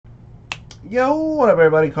Yo, what up,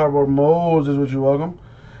 everybody? Cardboard Moses, which you welcome.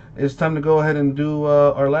 It's time to go ahead and do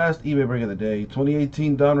our last eBay break of the day.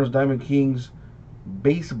 2018 Donruss Diamond Kings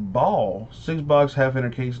Baseball 6-box half-inner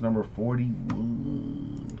case number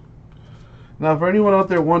 41. Now, for anyone out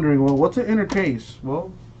there wondering, well, what's an inner case?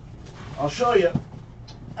 Well, I'll show you.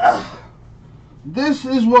 This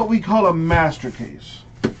is what we call a master case.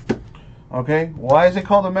 Okay, why is it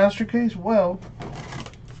called a master case? Well,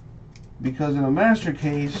 because in a master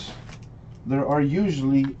case, there are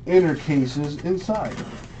usually inner cases inside.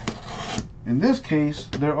 In this case,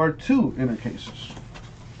 there are two inner cases.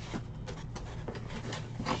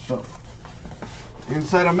 So,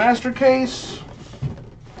 inside a master case,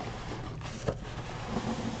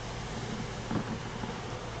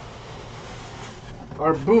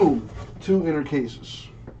 are, boom, two inner cases.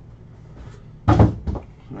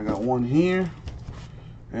 I got one here,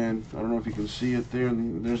 and I don't know if you can see it there,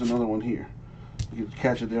 and there's another one here. You can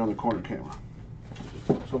catch it there on the corner camera.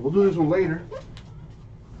 So we'll do this one later.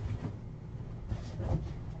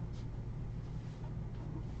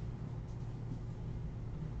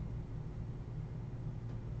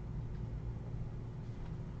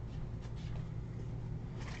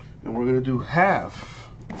 And we're going to do half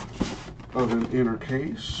of an inner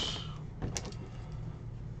case.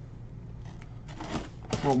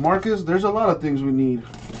 Well, Marcus, there's a lot of things we need.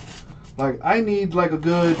 Like, I need like a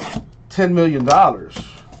good $10 million.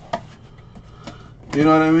 You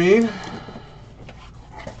know what I mean?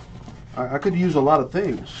 I could use a lot of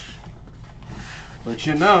things. But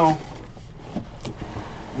you know,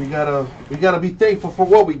 we gotta be thankful for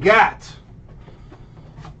what we got.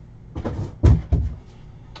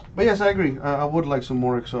 But yes, I agree. I would like some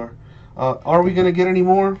more XR. Are we gonna get any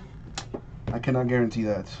more? I cannot guarantee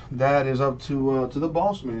that. That is up to the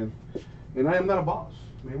boss man, and I am not a boss,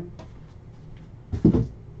 man.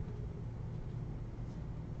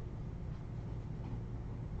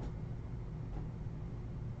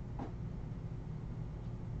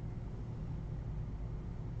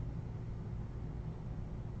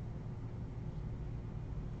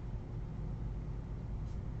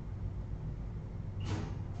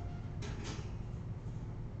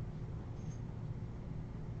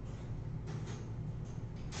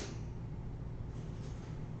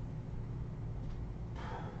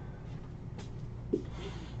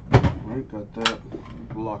 Alright, got that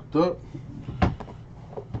locked up.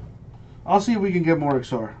 I'll see if we can get more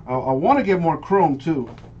XR. I want to get more chrome too.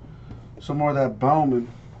 Some more of that Bauman.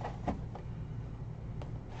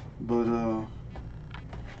 But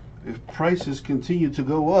if prices continue to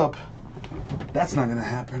go up, that's not going to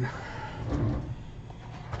happen.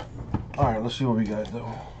 Alright, let's see what we got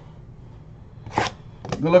though.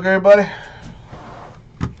 Good luck, everybody.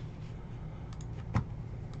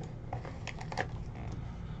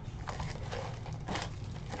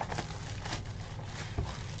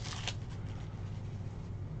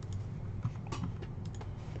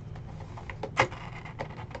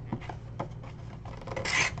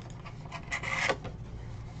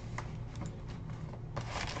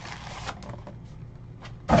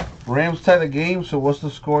 Rams tie the game, so what's the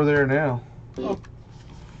score there now?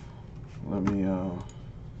 Let me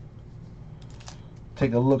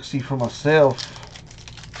take a look-see for myself.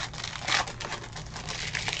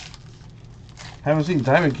 Haven't seen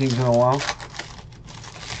Diamond Kings in a while.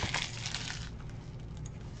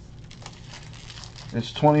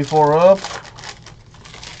 It's 24 up.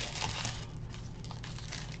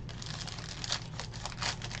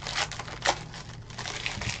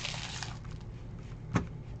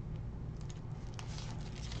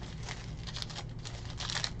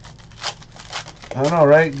 I know,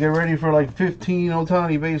 right? Get ready for like 15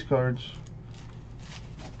 Ohtani base cards,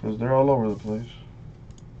 because they're all over the place.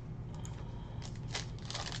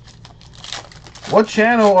 What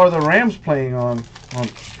channel are the Rams playing on? On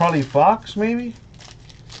probably Fox, maybe?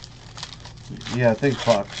 Yeah, I think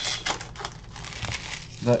Fox.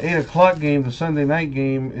 The 8 o'clock game, the Sunday night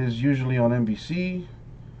game, is usually on NBC.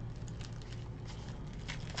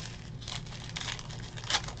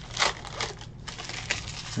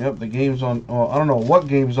 Yep, the game's on, oh, I don't know what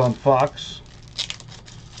game's on Fox,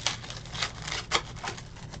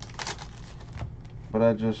 but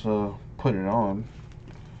I just put it on.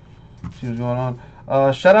 See what's going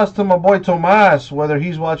on. Shout outs to my boy Tomas, whether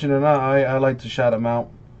he's watching or not. I like to shout him out.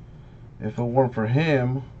 If it weren't for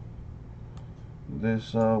him,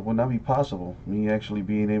 this would not be possible. Me actually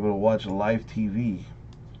being able to watch live TV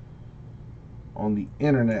on the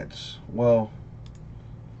internets. Well,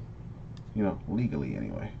 you know, legally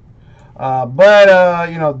anyway. But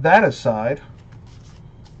you know, that aside,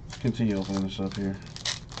 continue opening this up here.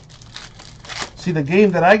 See, the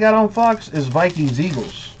game that I got on Fox is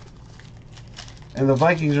Vikings-Eagles. And the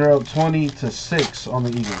Vikings are up 20-6 on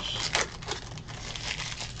the Eagles.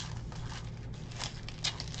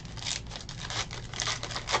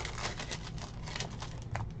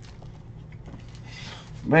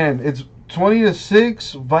 Man, it's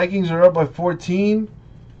 20-6. Vikings are up by 14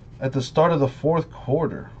 at the start of the fourth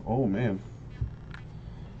quarter. Oh, man.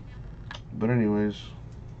 But anyways,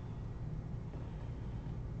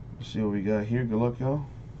 let's see what we got here. Good luck, y'all.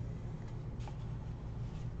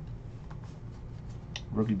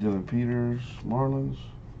 Rookie Dylan Peters, Marlins.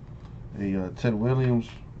 A Ted Williams,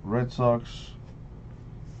 Red Sox.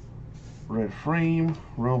 Red frame.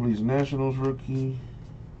 Robles, Nationals rookie.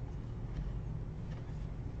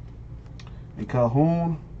 A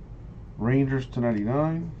Calhoun, Rangers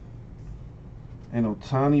 /99. An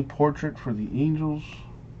Ohtani portrait for the Angels.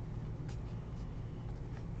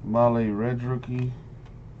 Male Reds rookie.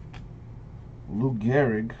 Lou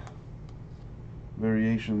Gehrig,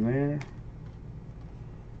 variation there.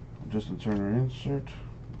 Justin Turner insert.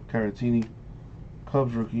 Caratini,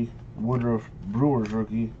 Cubs rookie. Woodruff, Brewers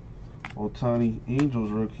rookie. Ohtani,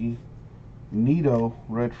 Angels rookie. Nito,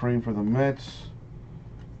 red frame for the Mets.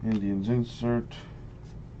 Indians insert.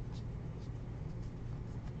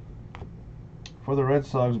 For the Red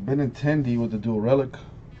Sox, Benintendi with the dual relic.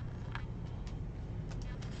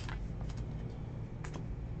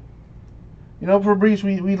 You know, Fabrice,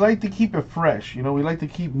 we like to keep it fresh. You know, we like to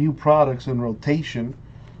keep new products in rotation.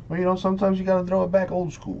 But, you know, sometimes you got to throw it back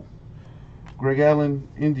old school. Greg Allen,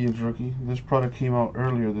 Indians rookie. This product came out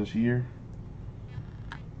earlier this year.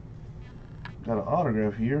 Got an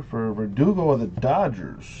autograph here for Verdugo of the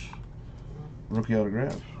Dodgers. Rookie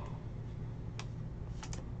autograph.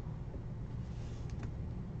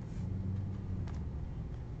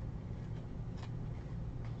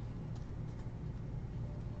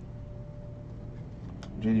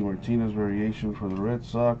 JD Martinez variation for the Red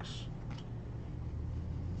Sox.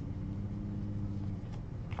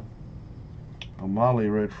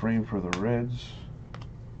 Amale red frame for the Reds.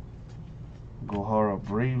 Gohara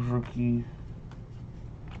Braves rookie.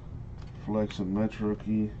 Flex and Mets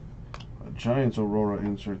rookie. A Giants Aurora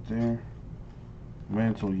insert there.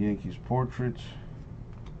 Mantle Yankees portrait.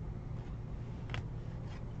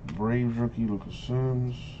 Braves rookie Lucas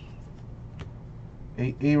Sims.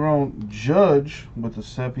 Aaron Judge with the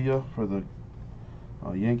sepia for the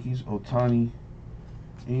Yankees. Ohtani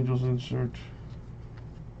Angels insert.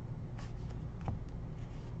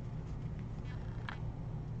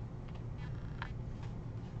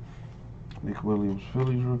 Nick Williams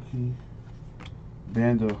Phillies rookie.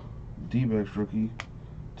 Banda D-backs rookie.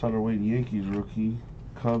 Tyler Wade Yankees rookie.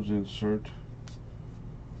 Cubs insert.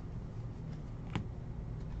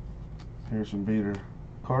 Harrison Bader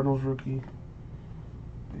Cardinals rookie.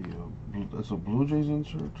 That's a Blue Jays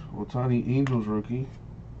insert. Ohtani Angels rookie.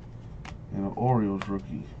 And an Orioles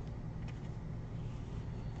rookie.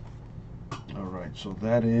 Alright, so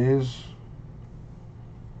that is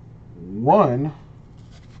one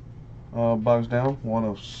box down, 1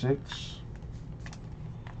 of 6. Let's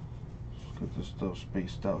get this stuff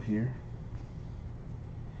spaced out here.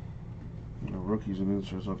 You know, rookies and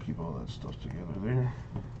inserts, I'll keep all that stuff together there.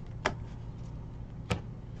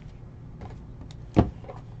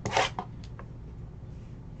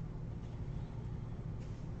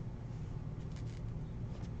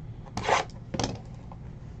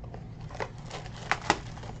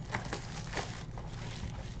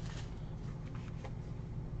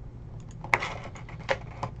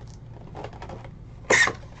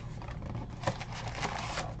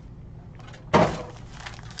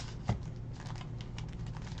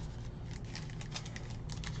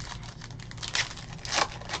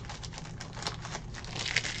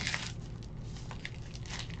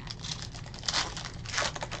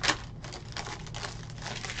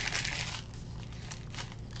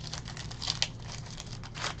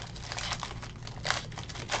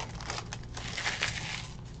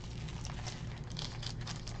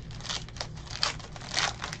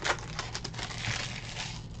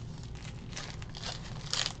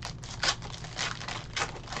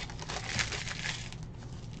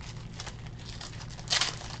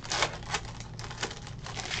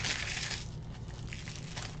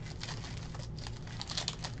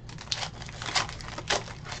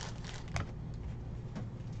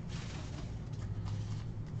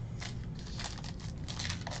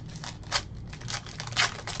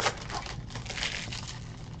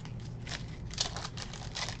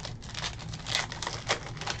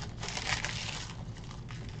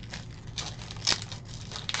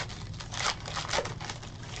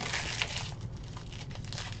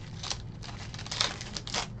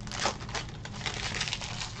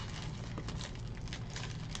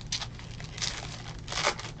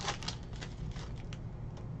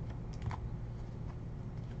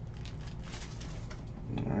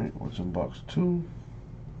 in box 2.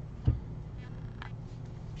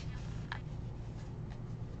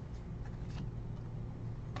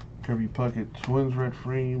 Kirby Puckett Twins red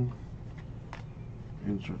frame.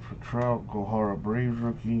 Insert for Trout. Gohara Braves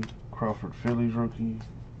rookie. Crawford Phillies rookie.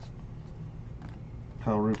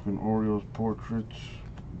 Cal Ripken Orioles portraits.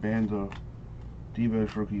 Banda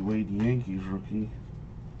D-backs rookie. Wade Yankees rookie.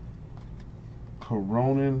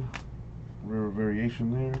 Coronin, rare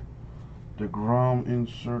variation there. DeGrom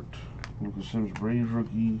insert. Lucas Sims Braves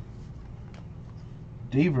rookie.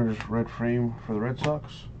 Devers red frame for the Red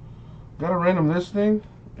Sox. Got a random this thing.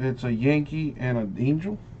 It's a Yankee and an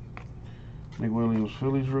Angel. Nick Williams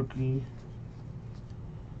Phillies rookie.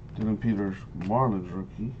 Dylan Peters Marlins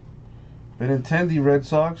rookie. Benintendi Red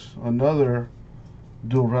Sox. Another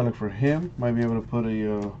dual relic for him. Might be able to put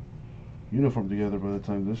a uniform together by the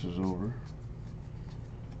time this is over.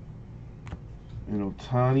 An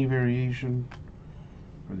Ohtani variation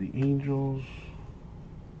for the Angels.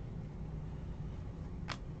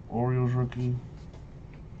 Orioles rookie.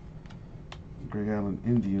 Greg Allen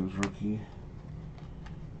Indians rookie.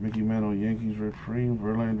 Mickey Mantle Yankees red frame.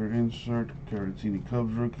 Verlander insert. Caratini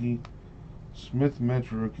Cubs rookie. Smith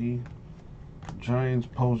Mets rookie. Giants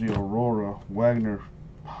Posey Aurora. Wagner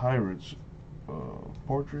Pirates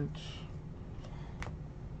portraits.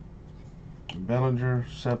 Bellinger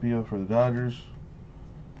Sepia for the Dodgers.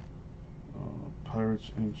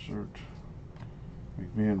 Pirates insert.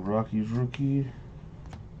 McMahon Rockies rookie.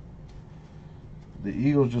 The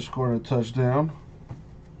Eagles just scored a touchdown,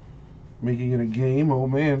 making it a game. Oh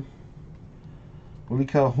man. Willie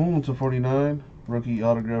Calhoun to 49. Rookie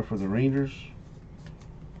autograph for the Rangers.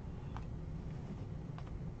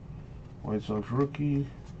 White Sox rookie.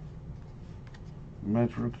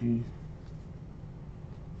 Mets rookie.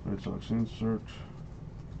 Red Sox insert.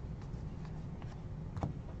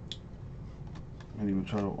 Eddie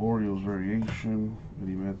Machado Orioles variation.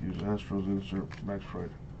 Eddie Matthews Astros insert. Max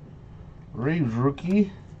Fried Braves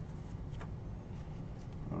rookie.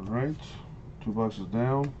 Alright. 2 boxes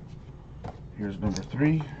down. Here's number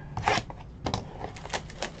 3.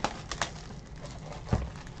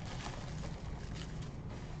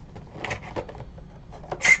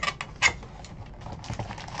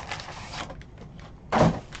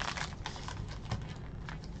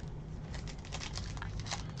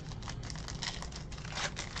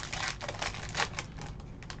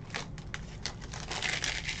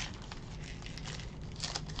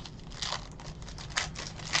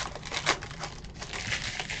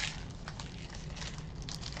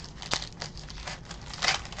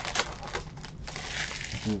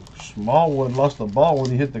 Smallwood lost the ball when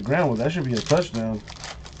he hit the ground. That should be a touchdown.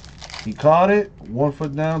 He caught it. 1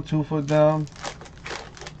 foot down, 2 foot down.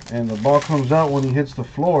 And the ball comes out when he hits the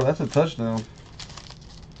floor. That's a touchdown.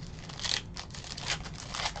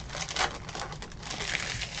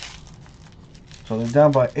 So they're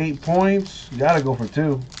down by 8 points. You gotta go for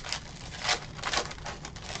 2.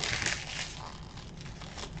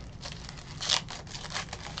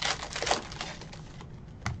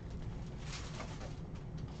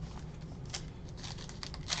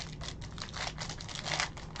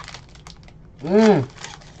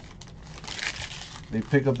 They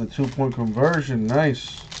pick up the 2-point conversion.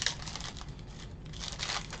 Nice.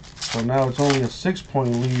 So now it's only a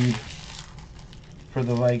 6-point lead for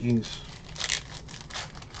the Vikings.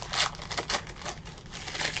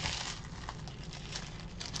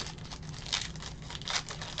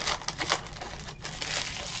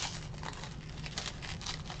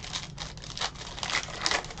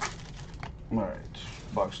 All right,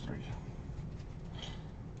 box 3.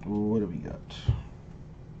 What do we got?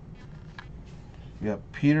 We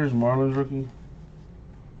got Peters, Marlins rookie.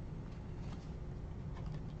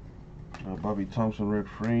 Bobby Thompson, red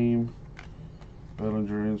frame.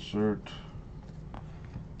 Bellinger insert.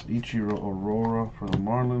 Ichiro Aurora for the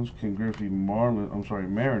Marlins. Ken Griffey,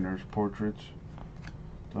 Mariners portraits.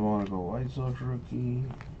 Delmonico, White Sox rookie.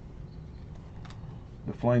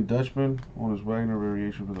 The Flying Dutchman, Honus Wagner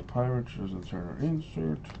variation for the Pirates. Justin Turner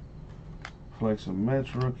insert. Flex and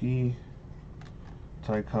Mets rookie.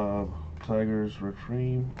 Ty Cobb, Tigers red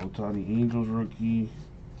frame. Ohtani Angels rookie.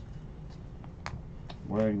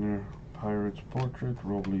 Wagner Pirates portrait.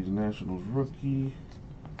 Robles Nationals rookie.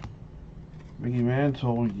 Mickey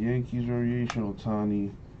Mantle Yankees variation.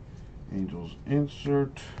 Ohtani Angels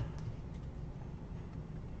insert.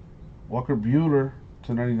 Walker Buehler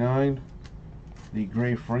to 99. The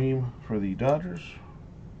gray frame for the Dodgers.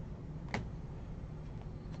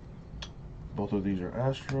 Both of these are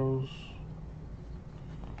Astros.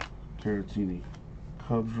 Caratini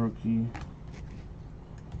Cubs rookie.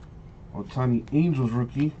 Ohtani Angels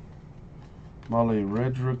rookie. Male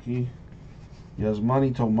Reds rookie.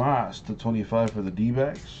 Yasmani Tomas to 25 for the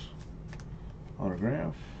D-backs.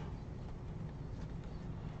 Autograph.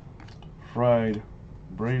 Fried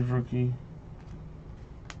Braves rookie.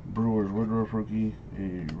 Brewers Woodruff rookie.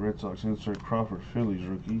 A Red Sox insert. Crawford Phillies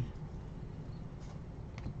rookie.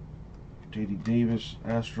 J.D. Davis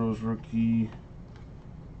Astros rookie.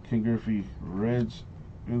 Ken Griffey Reds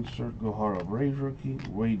insert. Gohara Braves rookie.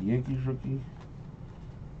 Wade Yankees rookie.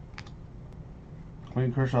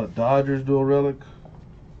 Clayton Kershaw Dodgers dual relic.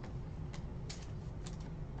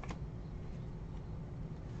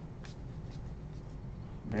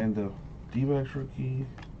 Banda D-backs rookie.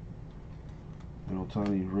 And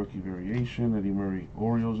Ohtani rookie variation. Eddie Murray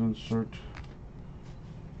Orioles insert.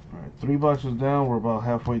 Alright, 3 boxes down. We're about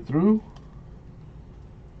halfway through.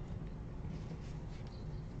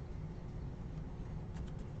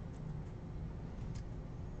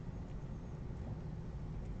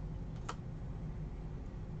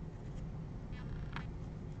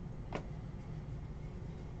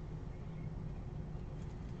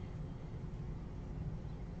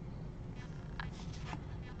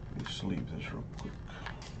 Let me sleeve this real quick.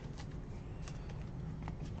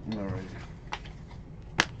 Alright.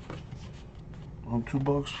 On to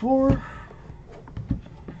box 4.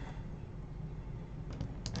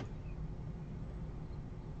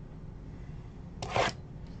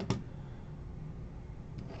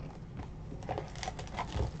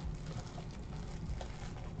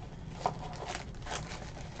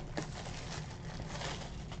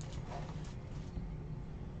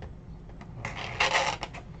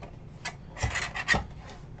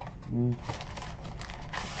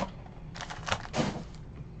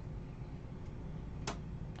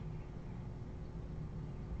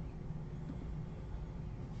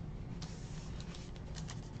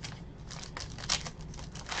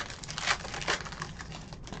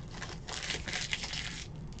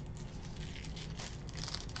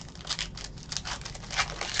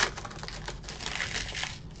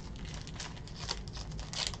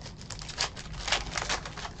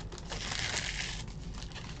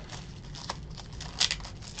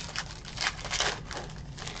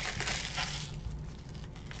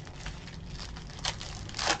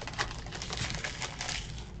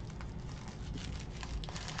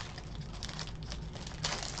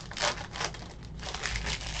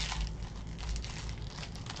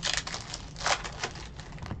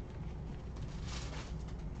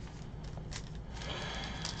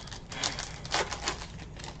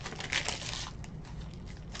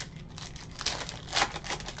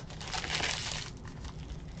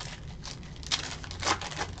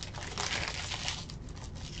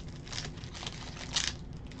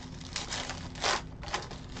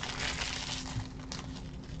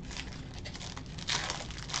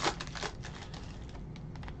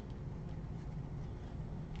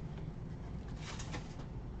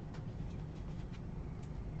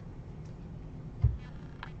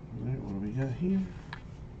 Here.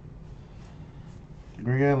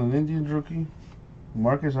 Greg Allen Indians rookie.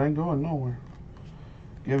 Marcus ain't going nowhere.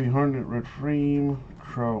 Gabby Hartnett red frame.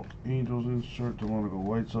 Trout Angels insert. Delonico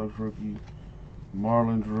White Sox rookie.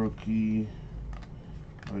 Marlins rookie.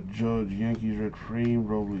 A Judge Yankees red frame.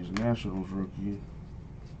 Robles Nationals rookie.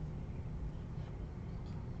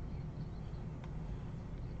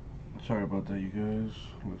 Sorry about that, you guys.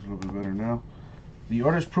 Looks a little bit better now. The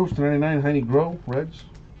artist proof to 99 Heine Grow Reds.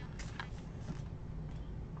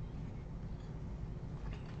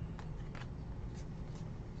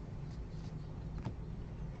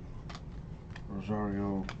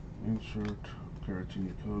 Rosario insert.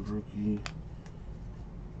 Caratini Code rookie.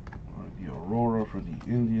 The Aurora for the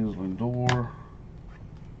Indians. Lindor.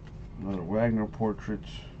 Another Wagner portrait.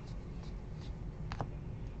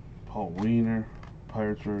 Paul Weiner.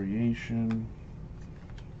 Pirates variation.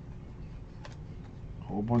 A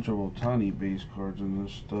whole bunch of Ohtani base cards in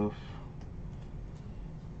this stuff.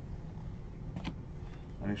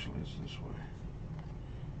 Actually, it's this way.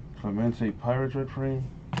 Clemente Pirates red frame.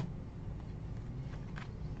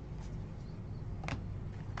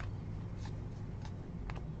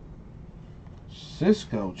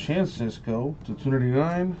 Cisco, Chance Cisco to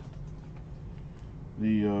 299.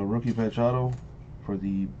 The rookie patch auto for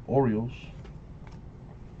the Orioles.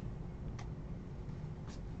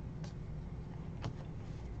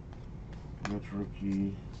 Mets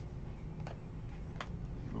rookie.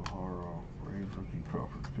 Gohara Braves rookie.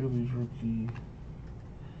 Crawford Phillies rookie.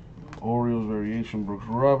 Orioles variation Brooks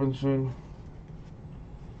Robinson.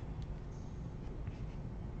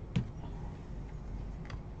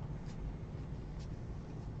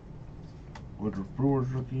 Woodruff Brewers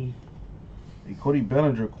rookie. A Cody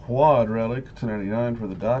Bellinger quad relic, 299 for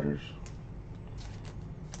the Dodgers.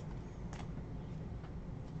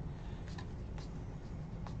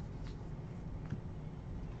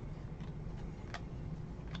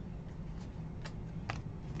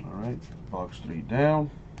 Alright, box 3 down.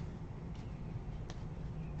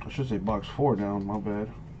 I should say box 4 down, my bad.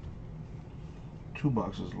 2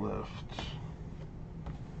 boxes left.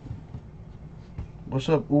 What's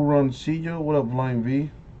up, Urancillo? What up, Line V?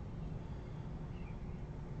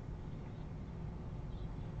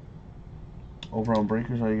 Over on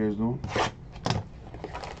Breakers, how you guys doing?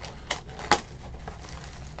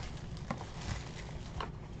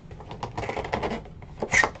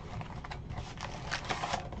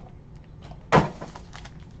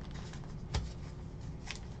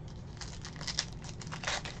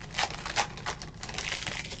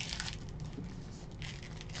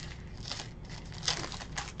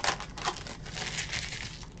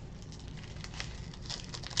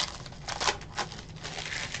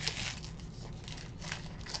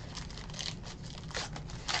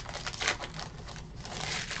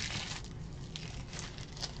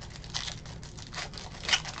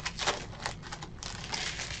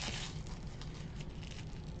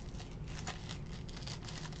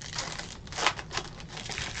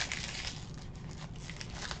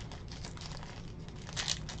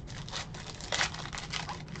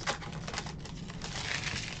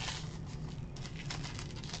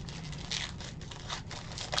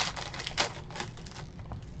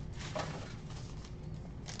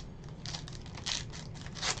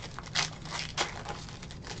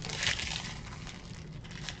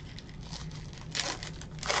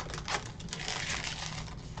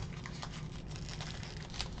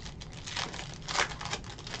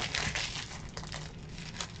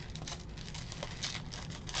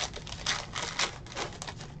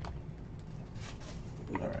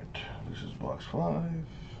 Alright, this is box 5.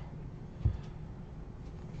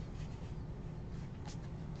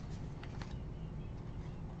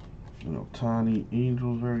 Ohtani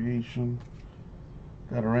Angels variation.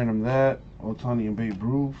 Got a random that. Ohtani and Babe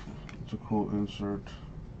Ruth. It's a cool insert.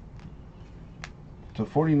 To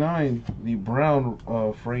 49, the brown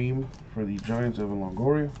frame for the Giants, Evan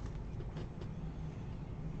Longoria.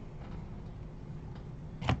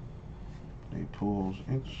 A Pujols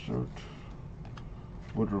insert.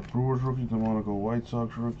 Woodruff Brewers rookie, Delmonico White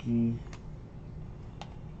Sox rookie.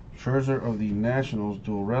 Scherzer of the Nationals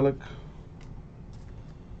dual relic.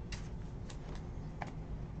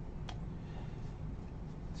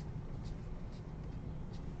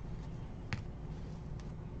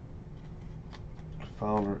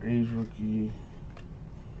 Fowler A's rookie.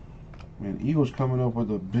 Man, Eagles coming up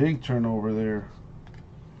with a big turnover there.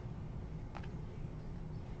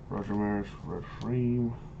 Roger Maris, red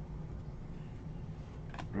frame.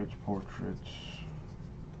 Reds portraits.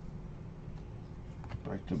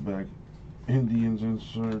 Back-to-back Indians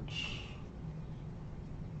inserts.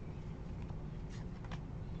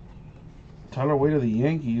 Tyler Wade of the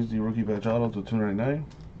Yankees, the rookie patch auto to 299.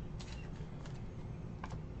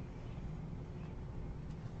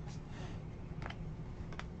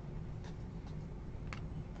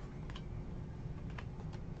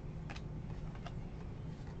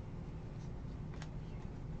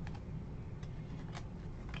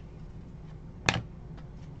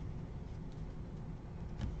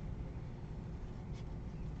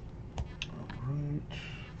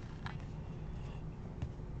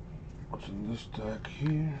 What's in this stack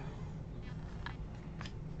here?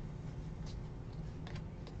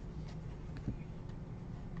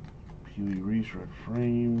 Pee-wee Reese red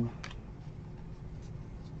frame.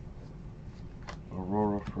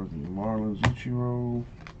 Aurora for the Marlins Ichiro.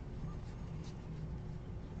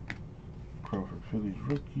 Crawford Phillies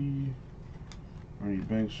rookie. Ernie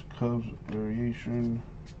Banks Cubs variation.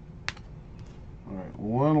 Alright,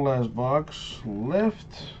 one last box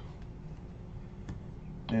left.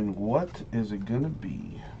 And what is it gonna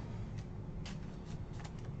be?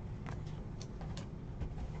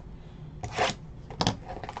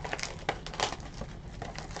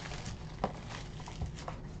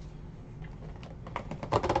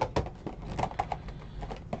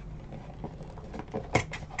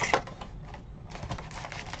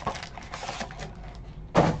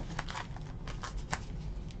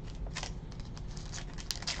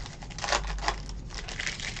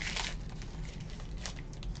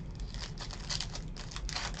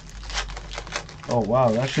 Oh wow,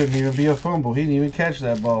 that shouldn't even be a fumble. He didn't even catch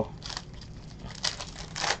that ball.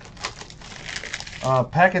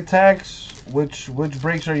 Pack attacks. Which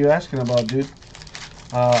breaks are you asking about, dude?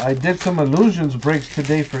 I did some illusions breaks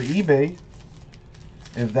today for eBay.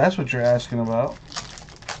 If that's what you're asking about.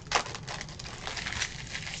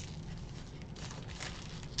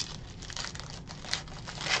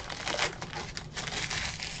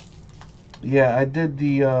 Yeah, I did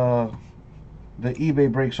the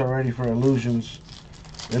eBay breaks already for illusions.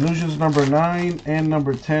 Illusions number 9 and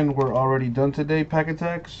number 10 were already done today, pack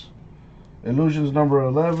attacks. Illusions number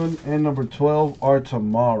 11 and number 12 are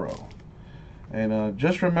tomorrow. And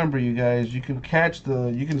just remember, you guys, you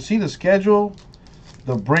can see the schedule,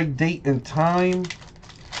 the break date and time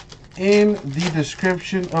in the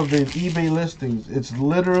description of the eBay listings. It's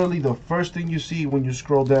literally the first thing you see when you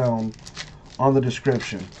scroll down on the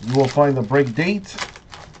description. You will find the break date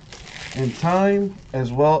and time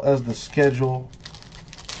as well as the schedule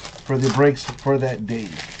for the breaks for that day.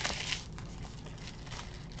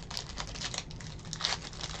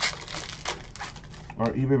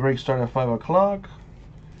 Our eBay breaks start at 5 o'clock,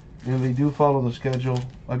 and they do follow the schedule.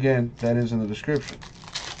 Again, that is in the description.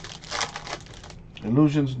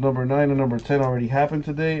 Illusions number 9 and number 10 already happened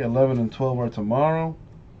today. 11 and 12 are tomorrow.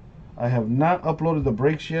 I have not uploaded the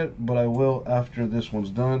breaks yet, but I will after this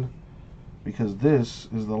one's done, because this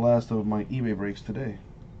is the last of my eBay breaks today.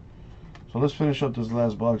 So let's finish up this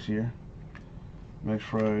last box here. Max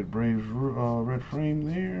Fried Braves red frame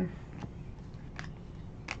there.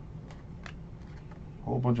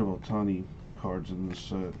 Whole bunch of Ohtani cards in this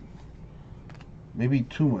set. Maybe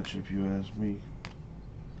too much if you ask me.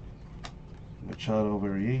 Machado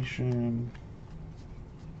variation.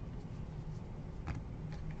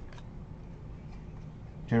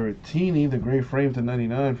 Caratini, the gray frame to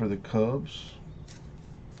 99 for the Cubs.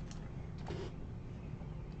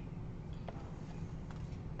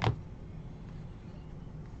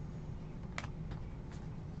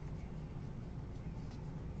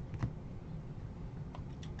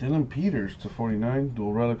 Dylan Peters to 49,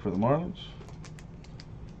 dual relic for the Marlins.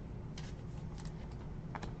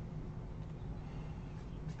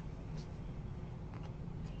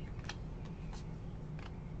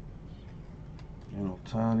 And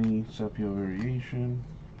Ohtani, Sepia variation.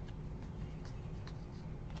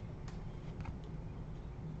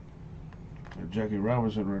 And Jackie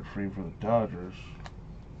Robinson red frame for the Dodgers.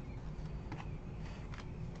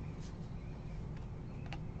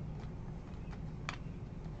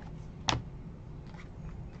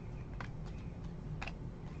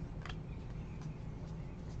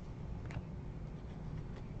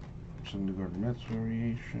 Syndergaard Mets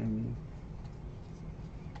variation.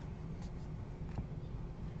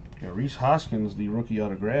 Got Rhys Hoskins, the rookie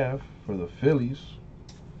autograph for the Phillies.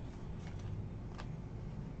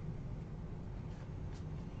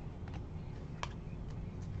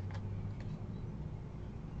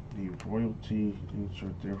 The royalty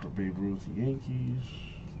insert there for Babe Ruth, the Yankees.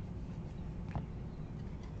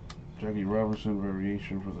 Jackie Robinson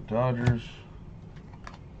variation for the Dodgers.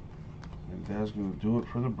 And that's going to do it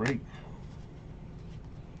for the break.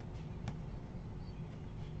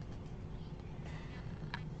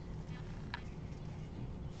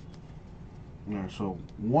 Alright, so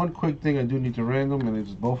one quick thing I do need to random, and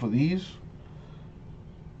it's both of these.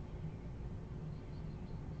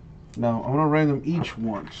 Now, I'm going to random each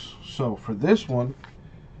once. So, for this one,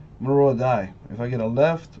 I'm going to roll a die. If I get a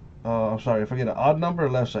if I get an odd number,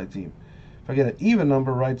 left side team. If I get an even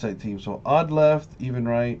number, right side team. So, odd left, even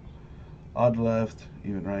right. Odd left,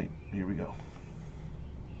 even right. Here we go.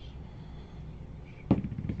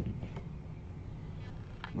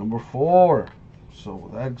 Number 4.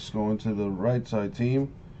 So that's going to the right side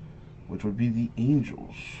team, which would be the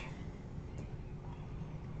Angels.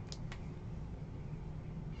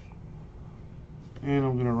 And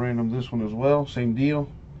I'm going to random this one as well. Same deal.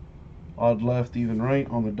 Odd left, even right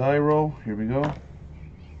on the die roll. Here we go.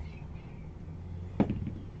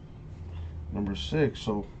 Number 6.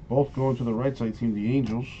 So both going to the right side team, the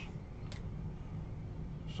Angels.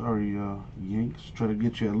 Sorry, Yanks. Try to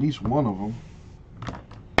get you at least one of them.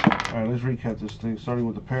 Alright, let's recap this thing. Starting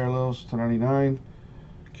with the parallels to 99.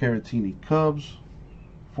 Caratini Cubs.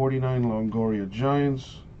 49 Longoria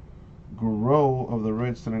Giants. Gurrow of the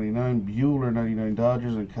Reds to 99. Buehler 99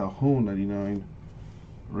 Dodgers. And Calhoun 99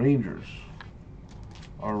 Rangers.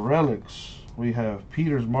 Our relics, we have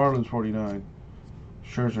Peters Marlins 49.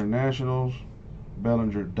 Scherzer Nationals.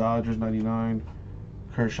 Bellinger Dodgers 99.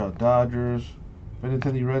 Kershaw Dodgers.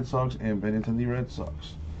 Benintendi Red Sox and Benintendi Red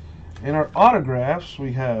Sox. In our autographs,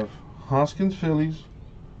 we have Hoskins Phillies,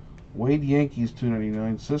 Wade Yankees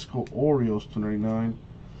 299, Cisco Orioles 299,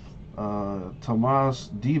 Tomas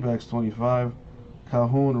D-backs 25,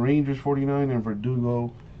 Calhoun Rangers 49, and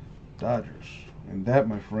Verdugo Dodgers. And that,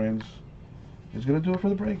 my friends, is going to do it for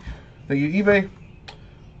the break. Thank you, eBay.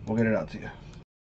 We'll get it out to you.